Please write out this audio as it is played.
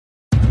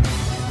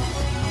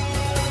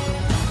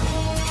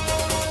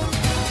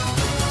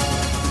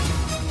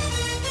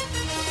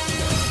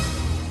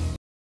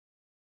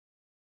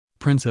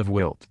Prince of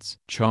Wilts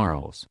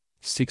Charles,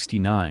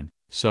 69,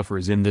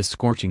 suffers in the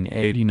scorching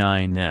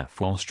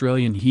 89th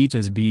Australian heat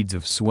as beads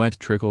of sweat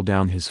trickle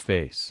down his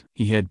face.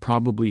 He had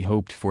probably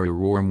hoped for a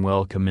warm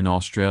welcome in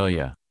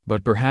Australia,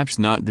 but perhaps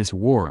not this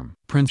warm.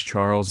 Prince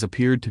Charles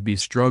appeared to be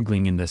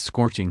struggling in the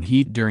scorching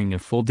heat during a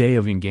full day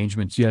of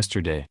engagements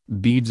yesterday.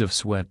 Beads of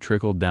sweat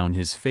trickled down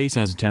his face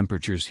as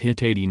temperatures hit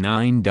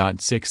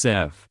 89.6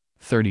 F,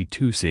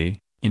 32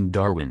 C, in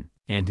Darwin,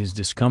 and his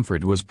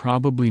discomfort was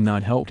probably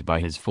not helped by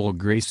his full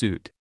grey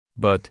suit.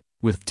 But,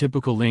 with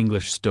typical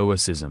English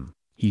stoicism,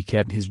 he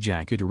kept his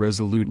jacket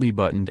resolutely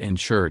buttoned and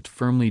shirt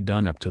firmly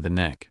done up to the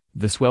neck.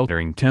 The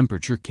sweltering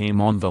temperature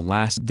came on the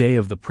last day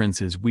of the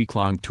prince's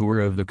week-long tour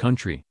of the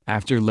country.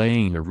 After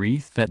laying a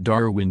wreath at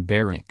Darwin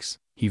Barracks,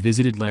 he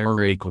visited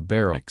Larraca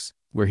Barracks,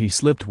 where he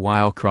slipped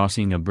while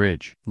crossing a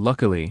bridge.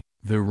 Luckily,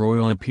 the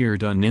royal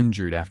appeared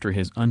uninjured after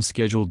his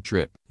unscheduled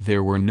trip.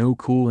 There were no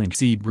cooling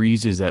sea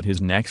breezes at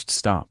his next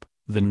stop,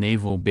 the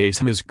naval base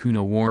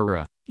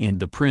Coonawarra, and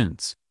the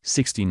prince,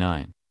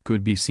 69,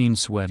 could be seen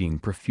sweating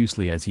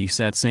profusely as he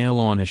set sail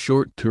on a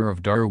short tour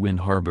of Darwin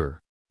Harbour.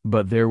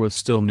 But there was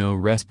still no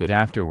respite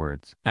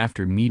afterwards.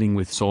 After meeting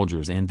with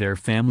soldiers and their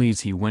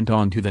families, he went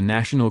on to the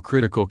National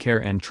Critical Care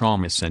and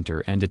Trauma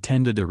Center and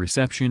attended a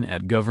reception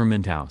at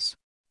Government House.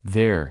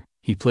 There,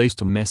 he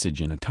placed a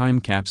message in a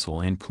time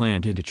capsule and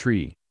planted a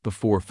tree,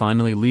 before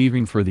finally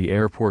leaving for the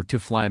airport to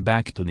fly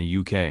back to the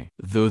UK.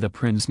 Though the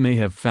prince may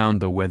have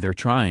found the weather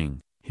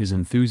trying, his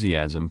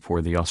enthusiasm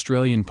for the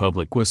Australian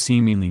public was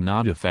seemingly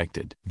not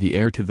affected. The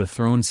heir to the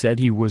throne said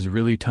he was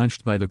really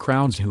touched by the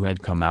crowds who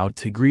had come out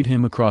to greet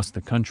him across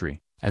the country,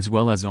 as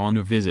well as on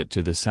a visit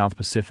to the South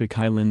Pacific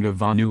island of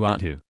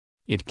Vanuatu.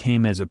 It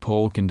came as a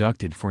poll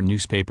conducted for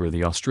newspaper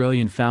The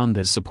Australian found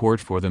that support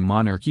for the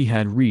monarchy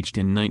had reached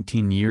a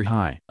 19-year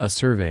high. A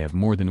survey of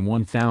more than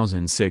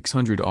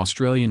 1,600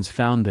 Australians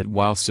found that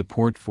while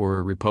support for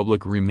a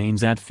republic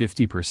remains at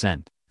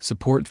 50%,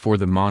 support for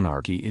the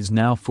monarchy is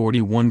now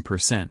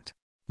 41%.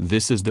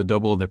 This is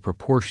double the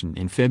proportion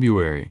in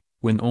February,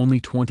 when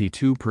only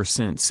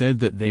 22% said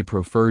that they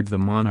preferred the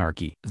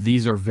monarchy.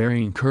 These are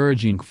very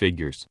encouraging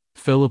figures,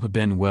 Philip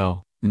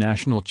Benwell,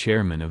 national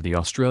chairman of the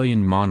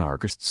Australian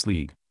Monarchists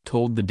League,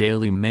 told the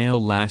Daily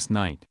Mail last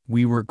night.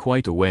 "We were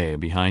quite a way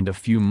behind a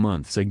few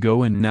months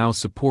ago and now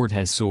support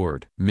has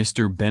soared."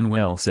 Mr.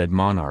 Benwell said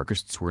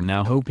monarchists were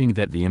now hoping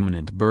that the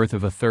imminent birth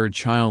of a third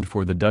child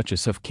for the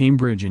Duchess of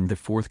Cambridge and the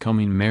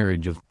forthcoming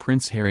marriage of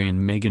Prince Harry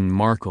and Meghan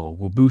Markle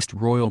will boost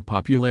royal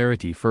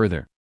popularity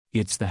further.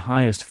 It's the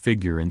highest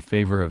figure in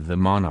favor of the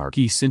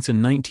monarchy since a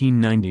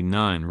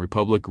 1999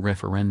 Republic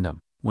referendum,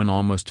 when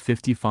almost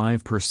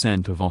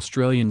 55% of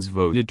Australians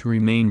voted to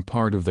remain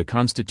part of the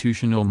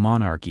constitutional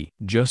monarchy.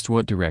 Just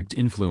what direct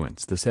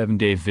influence the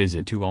 7-day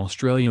visit to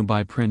Australia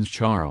by Prince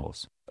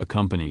Charles,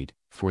 accompanied,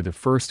 for the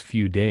first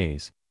few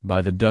days,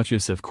 by the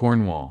Duchess of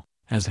Cornwall,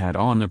 has had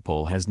on a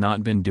poll has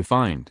not been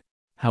defined.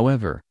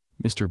 However,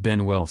 Mr.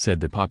 Benwell said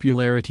the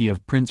popularity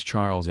of Prince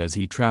Charles as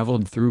he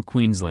travelled through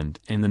Queensland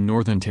and the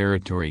Northern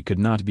Territory could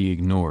not be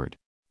ignored.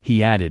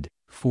 He added,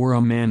 "For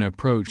a man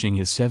approaching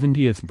his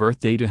 70th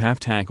birthday to have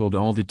tackled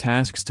all the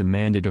tasks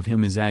demanded of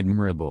him is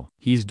admirable.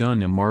 He's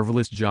done a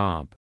marvelous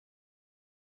job."